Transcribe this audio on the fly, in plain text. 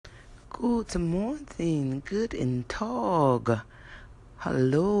Good morning, guten Tag.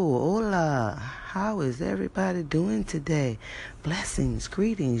 Hello, hola. How is everybody doing today? Blessings,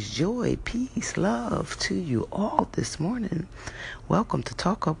 greetings, joy, peace, love to you all this morning. Welcome to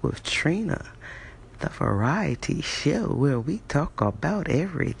Talk Up with Trina, the variety show where we talk about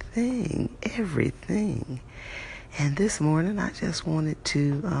everything. And this morning I just wanted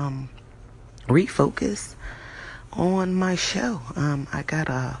to refocus on my show. I got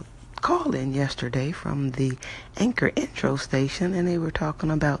a call in yesterday from the Anchor intro station, and they were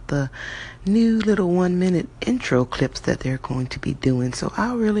talking about the new little 1-minute intro clips that they're going to be doing. So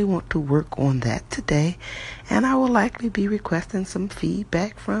I really want to work on that today, and I will likely be requesting some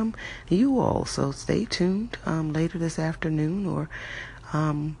feedback from you all. So stay tuned later this afternoon, or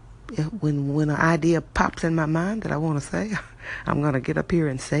when an idea pops in my mind that I want to say, I'm going to get up here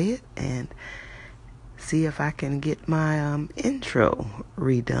and say it and see if I can get my intro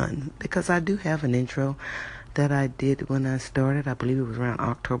redone, because I do have an intro that I did when I started. I believe it was around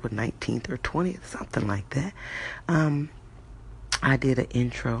October 19th or 20th, something like that. I did an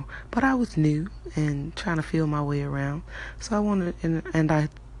intro, but I was new and trying to feel my way around. So I wanted,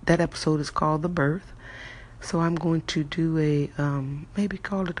 that episode is called The Birth. So I'm going to do maybe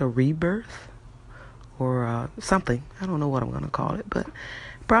call it a rebirth or something. I don't know what I'm going to call it, but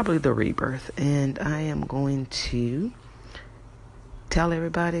probably the rebirth. And I am going to tell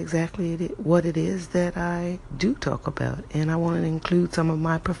everybody exactly what it is that I do talk about. And I want to include some of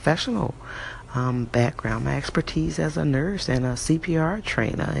my professional background, my expertise as a nurse and a CPR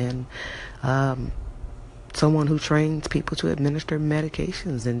trainer, and someone who trains people to administer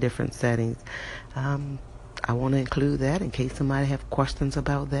medications in different settings. I want to include that in case somebody have questions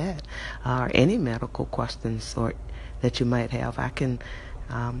about that, or any medical questions or that you might have. I can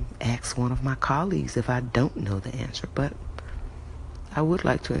ask one of my colleagues if I don't know the answer, but I would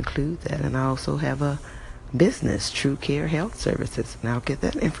like to include that. And I also have a business, True Care Health Services, and I'll get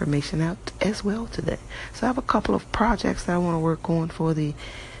that information out as well today. So I have a couple of projects that I want to work on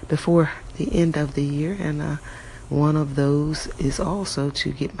before the end of the year, and one of those is also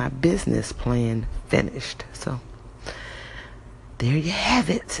to get my business plan finished. So there you have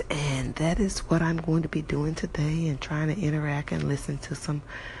it. And that is what I'm going to be doing today, and trying to interact and listen to some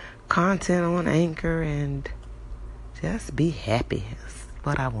content on Anchor and just be happy. That's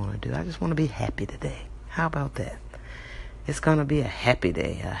what I want to do. I just want to be happy today. How about that? It's going to be a happy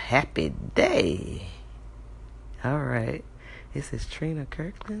day. A happy day. All right. This is Trina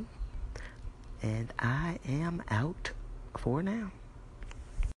Kirkland, and I am out for now.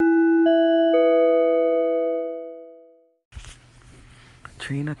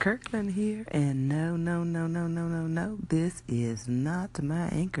 Trina Kirkland here, and no, this is not my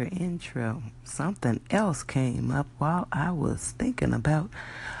Anchor intro. Something else came up while I was thinking about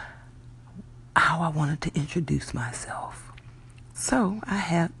how I wanted to introduce myself. So I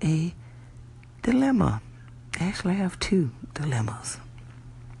have a dilemma. Actually, I have two dilemmas: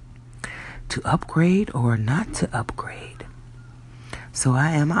 to upgrade or not to upgrade. So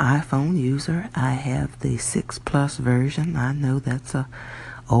I am an iPhone user. I have the 6 Plus version. I know that's a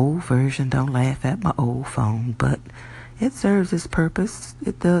old version. Don't laugh at my old phone, but it serves its purpose.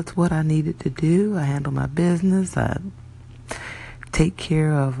 It does what I need it to do. I handle my business. I take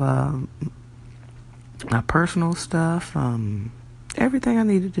care of my personal stuff, everything I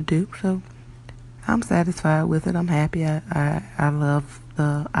needed to do. So I'm satisfied with it. I'm happy. I love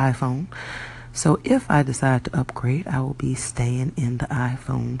the iPhone. So if I decide to upgrade, I will be staying in the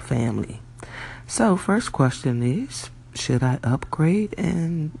iPhone family. So first question is, should I upgrade,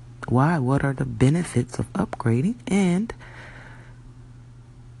 and why? What are the benefits of upgrading? And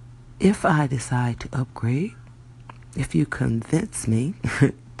if I decide to upgrade, if you convince me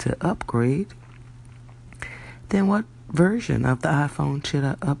to upgrade, then what version of the iPhone should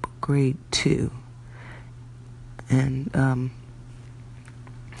I upgrade to? And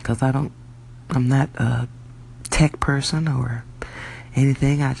because I'm not a tech person or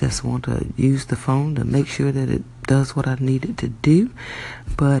anything. I just want to use the phone to make sure that it does what I need it to do.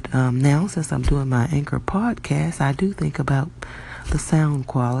 But now, since I'm doing my Anchor podcast, I do think about the sound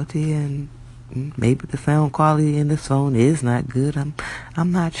quality, and maybe the sound quality in this phone is not good.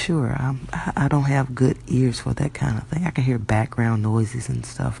 I'm not sure. I don't have good ears for that kind of thing. I can hear background noises and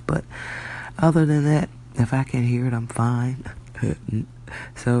stuff, but other than that, if I can hear it, I'm fine.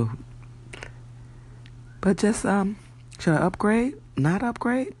 So, but just should I upgrade? Not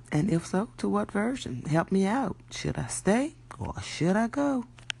upgrade? And if so, to what version? Help me out. Should I stay or should I go?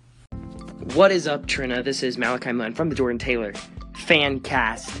 What is up, Trina? This is Malachi Munn from the Jordan Taylor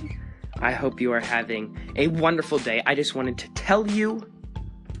Fancast. I hope you are having a wonderful day. I just wanted to tell you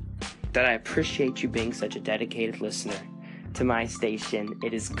that I appreciate you being such a dedicated listener to my station.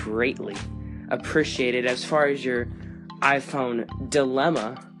 It is greatly appreciated. As far as your iPhone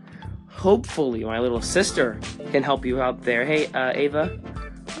dilemma, hopefully my little sister can help you out there. Hey, Ava,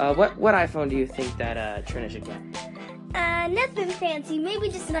 what iPhone do you think that Trina should get? Nothing fancy. Maybe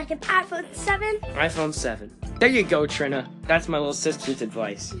just like an iPhone 7. iPhone 7. There you go, Trina. That's my little sister's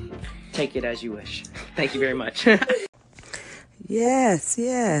advice. Take it as you wish. Thank you very much.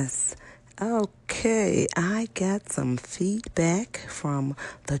 Yes. Okay, I got some feedback from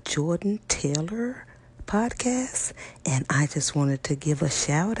the Jordan Taylor podcast, and I just wanted to give a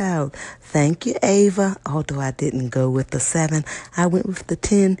shout out. Thank you, Ava. Although I didn't go with the 7, I went with the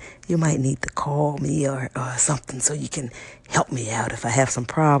 10. You might need to call me or something so you can help me out. If I have some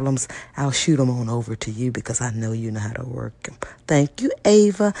problems, I'll shoot them on over to you because I know you know how to work them. Thank you,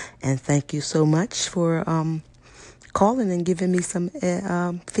 Ava, and thank you so much for calling and giving me some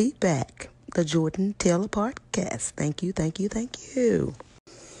feedback. The Jordan Taylor podcast. Thank you.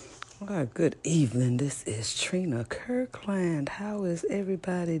 Well, good evening. This is Trina Kirkland. How is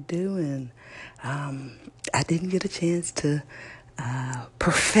everybody doing? I didn't get a chance to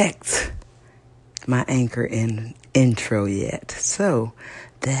perfect my anchor and intro yet, so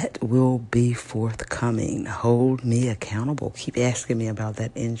that will be forthcoming. Hold me accountable. Keep asking me about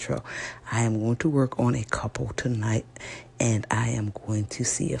that intro. I am going to work on a couple tonight, and I am going to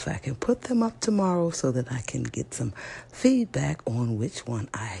see if I can put them up tomorrow so that I can get some feedback on which one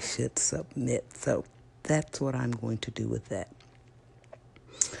I should submit. So that's what I'm going to do with that.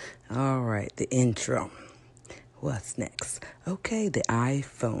 All right, the intro. What's next? Okay, the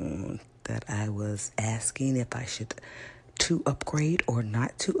iPhone that I was asking if I should to upgrade or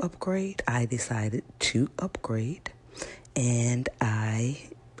not to upgrade. I decided to upgrade, and I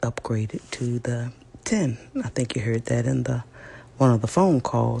upgraded to the 10. I think you heard that in one of the phone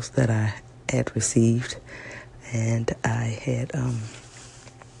calls that I had received, and I had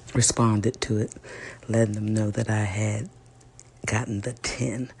responded to it, letting them know that I had gotten the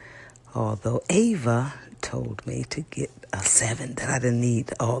 10. Although Ava told me to get a 7, that I didn't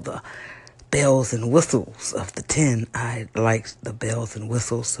need all the bells and whistles of the 10. I liked the bells and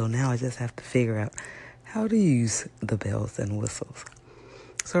whistles, so now I just have to figure out how to use the bells and whistles.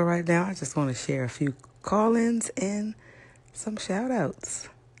 So right now, I just want to share a few call-ins and some shout-outs.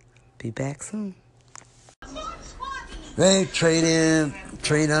 Be back soon. Hey, Trina,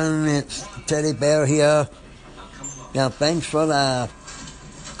 it's Teddy Bear here. Now, thanks for the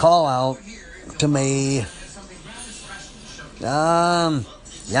call out to me. Yeah,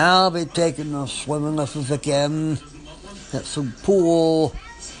 I'll be taking the swimming lessons again at some pool.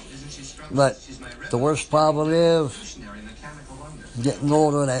 But the worst problem is getting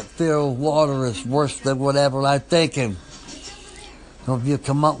older. That fear of water is worse than whatever I'm thinking. So if you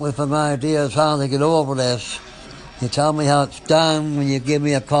come up with some ideas how to get over this, you tell me how it's done when you give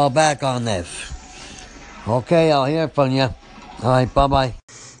me a call back on this. Okay, I'll hear from you. All right, bye-bye.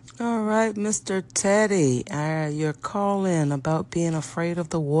 All right, Mr. Teddy, you're calling about being afraid of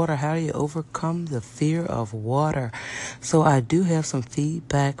the water. How do you overcome the fear of water? So I do have some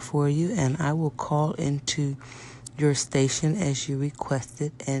feedback for you, and I will call into your station as you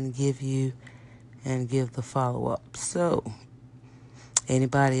requested and give the follow-up. So,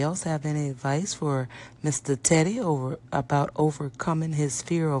 anybody else have any advice for Mr. Teddy about overcoming his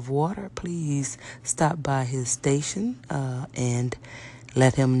fear of water? Please stop by his station and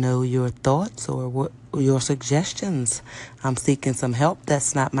let him know your thoughts or your suggestions. I'm seeking some help.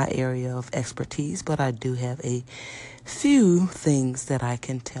 That's not my area of expertise, but I do have a few things that I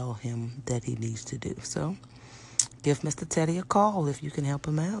can tell him that he needs to do. So give Mr. Teddy a call if you can help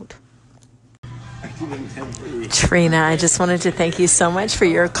him out. Trina, I just wanted to thank you so much for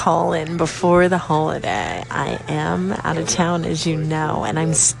your call-in before the holiday. I am out of town, as you know, and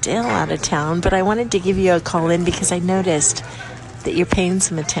I'm still out of town, but I wanted to give you a call-in because I noticed that you're paying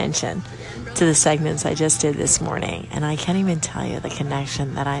some attention to the segments I just did this morning, and I can't even tell you the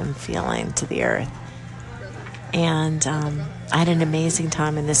connection that I'm feeling to the earth. And I had an amazing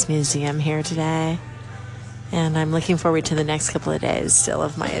time in this museum here today, and I'm looking forward to the next couple of days still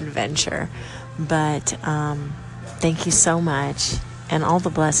of my adventure. But thank you so much, and all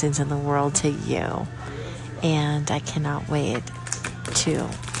the blessings in the world to you. And I cannot wait to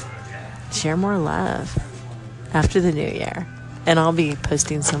share more love after the new year. And I'll be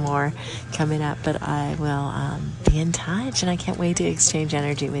posting some more coming up, but I will be in touch, and I can't wait to exchange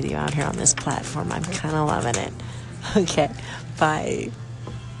energy with you out here on this platform. I'm kind of loving it. Okay, bye.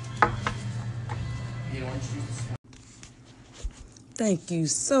 Thank you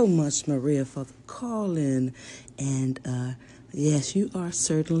so much, Maria, for the call-in. And Yes, you are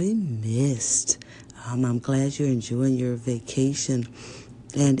certainly missed. I'm glad you're enjoying your vacation.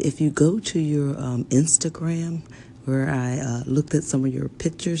 And if you go to your Instagram, where I looked at some of your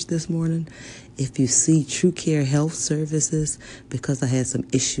pictures this morning, if you see True Care Health Services, because I had some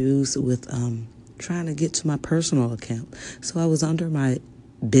issues with trying to get to my personal account. So I was under my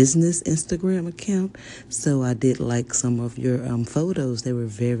business Instagram account. So I did like some of your photos. They were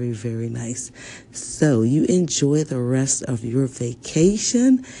very, very nice. So you enjoy the rest of your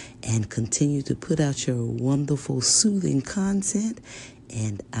vacation and continue to put out your wonderful, soothing content.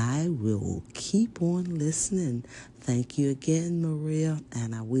 And I will keep on listening. Thank you again, Maria,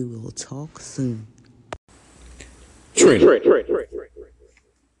 and we will talk soon. Trina,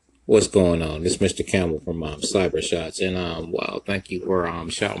 what's going on? This is Mr. Campbell from Cyber Shots, and wow, thank you for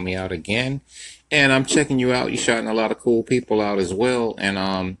shouting me out again. And I'm checking you out. You're shouting a lot of cool people out as well,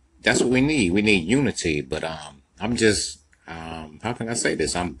 and that's what we need. We need unity. But I'm just how can I say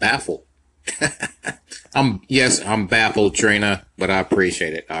this? I'm baffled. I'm baffled, Trina, but I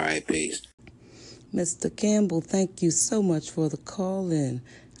appreciate it. All right, peace. Mr. Campbell, thank you so much for the call in.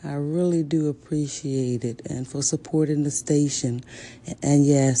 I really do appreciate it, and for supporting the station. And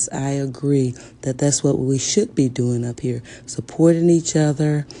yes, I agree that that's what we should be doing up here, supporting each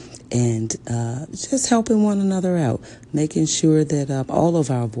other and just helping one another out, making sure that all of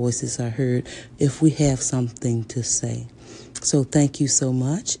our voices are heard if we have something to say. So thank you so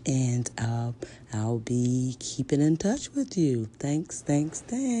much, and I'll be keeping in touch with you. Thanks.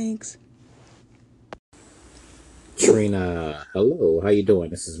 Trina, hello. How you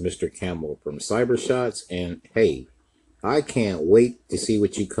doing? This is Mr. Campbell from Cyber Shots, and hey, I can't wait to see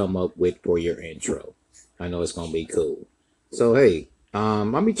what you come up with for your intro. I know it's gonna be cool. So hey,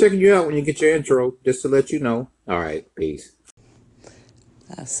 I'll be checking you out when you get your intro, just to let you know. All right, peace.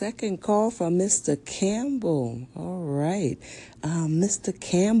 A second call from Mr. Campbell. All right. Mr.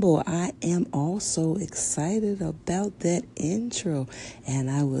 Campbell, I am also excited about that intro. And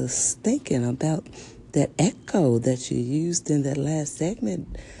I was thinking about that echo that you used in that last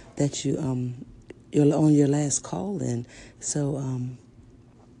segment that you're on your last call in. So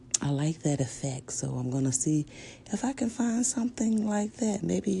I like that effect. So I'm going to see if I can find something like that.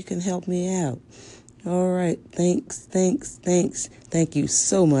 Maybe you can help me out. All right. Thanks. Thank you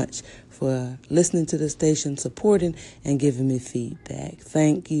so much for listening to the station, supporting, and giving me feedback.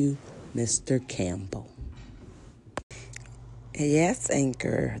 Thank you, Mr. Campbell. Yes,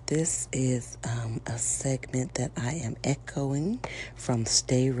 Anchor. This is a segment that I am echoing from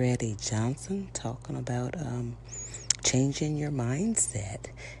Stay Ready Johnson, talking about changing your mindset.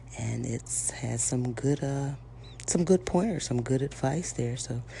 And it has some good pointers, some good advice there.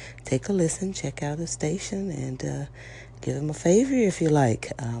 So take a listen, check out the station, and give them a favor if you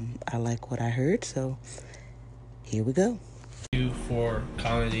like. I like what I heard, so here we go. Thank you for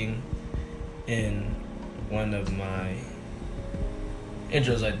commenting in one of my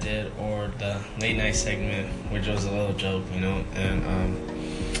intros I did, or the late night segment, which was a little joke, and I'm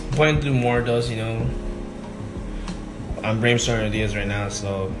planning to do more of those, I'm brainstorming ideas right now,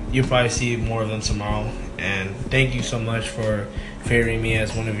 so you'll probably see more of them tomorrow. And thank you so much for favoring me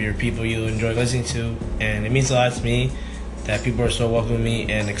as one of your people you enjoy listening to. And it means a lot to me that people are so welcoming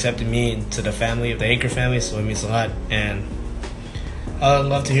me and accepting me into the family of the Anchor family, so it means a lot. And I'd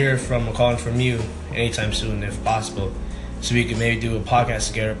love to hear from a call from you anytime soon, if possible, so we could maybe do a podcast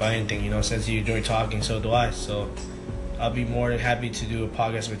together about anything, since you enjoy talking, so do I. So I'll be more than happy to do a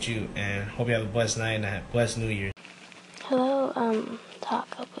podcast with you, and hope you have a blessed night and a blessed New Year. Hello, Talk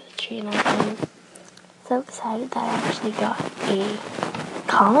Up with Trina. I'm so excited that I actually got a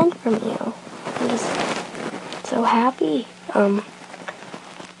comment from you. I'm just so happy.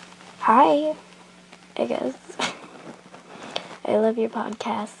 Hi, I guess. I love your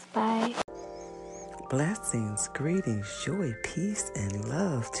podcast. Bye. Blessings, greetings, joy, peace, and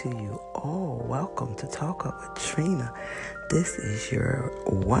love to you all. Welcome to Talk Up with Trina. This is your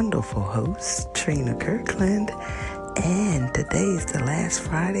wonderful host, Trina Kirkland, and today is the last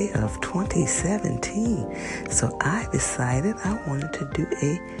Friday of 2017. So I decided I wanted to do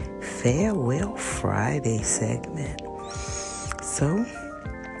a Farewell Friday segment. So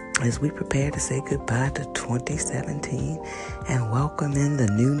as we prepare to say goodbye to 2017 and welcome in the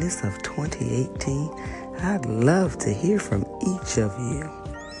newness of 2018, I'd love to hear from each of you.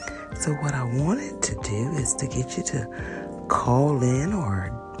 So what I wanted to do is to get you to call in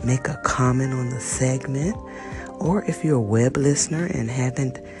or make a comment on the segment, or if you're a web listener and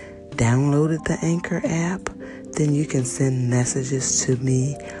haven't downloaded the Anchor app, then you can send messages to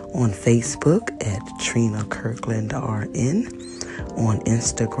me on Facebook at Trina Kirkland RN, on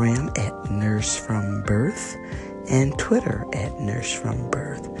Instagram at Nurse From Birth, and Twitter at Nurse From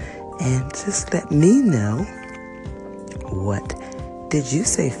Birth. And just let me know, what did you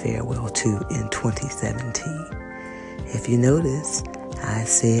say farewell to in 2017? If you notice, I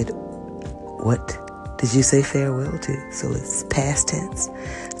said, what did you say farewell to? So it's past tense.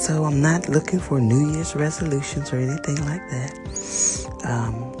 So I'm not looking for New Year's resolutions or anything like that.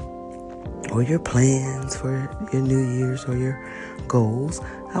 Or your plans for your New Year's or your goals.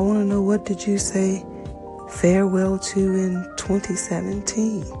 I want to know, what did you say farewell to in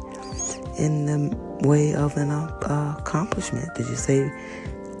 2017 in the way of an accomplishment? Did you say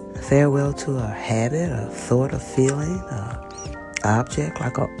farewell to a habit, a thought, a feeling, a object,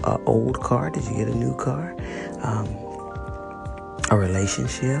 like a old car? Did you get a new car? A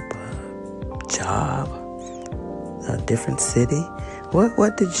relationship, a job, a different city?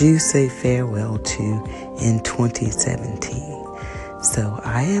 What did you say farewell to in 2017? So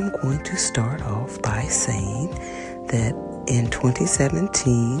I am going to start off by saying that in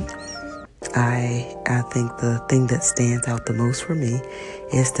 2017, I think the thing that stands out the most for me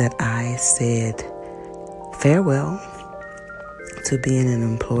is that I said farewell to being an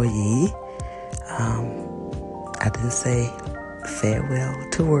employee. I didn't say farewell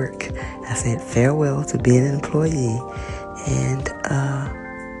to work. I said farewell to being an employee, and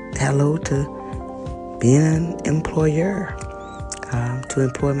hello to being an employer, to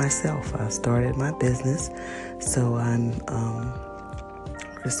employ myself. I started my business, so I'm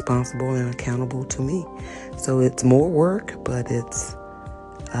responsible and accountable to me. So it's more work, but it's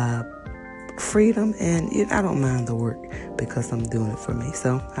freedom, and I don't mind the work because I'm doing it for me.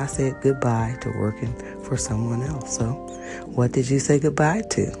 So I said goodbye to working for someone else. So what did you say goodbye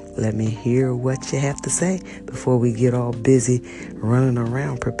to? Let me hear what you have to say before we get all busy running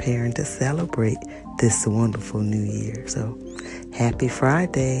around preparing to celebrate this wonderful new year. So happy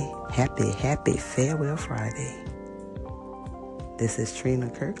Friday. Happy Farewell Friday. This is Trina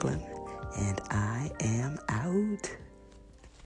Kirkland, and I am out.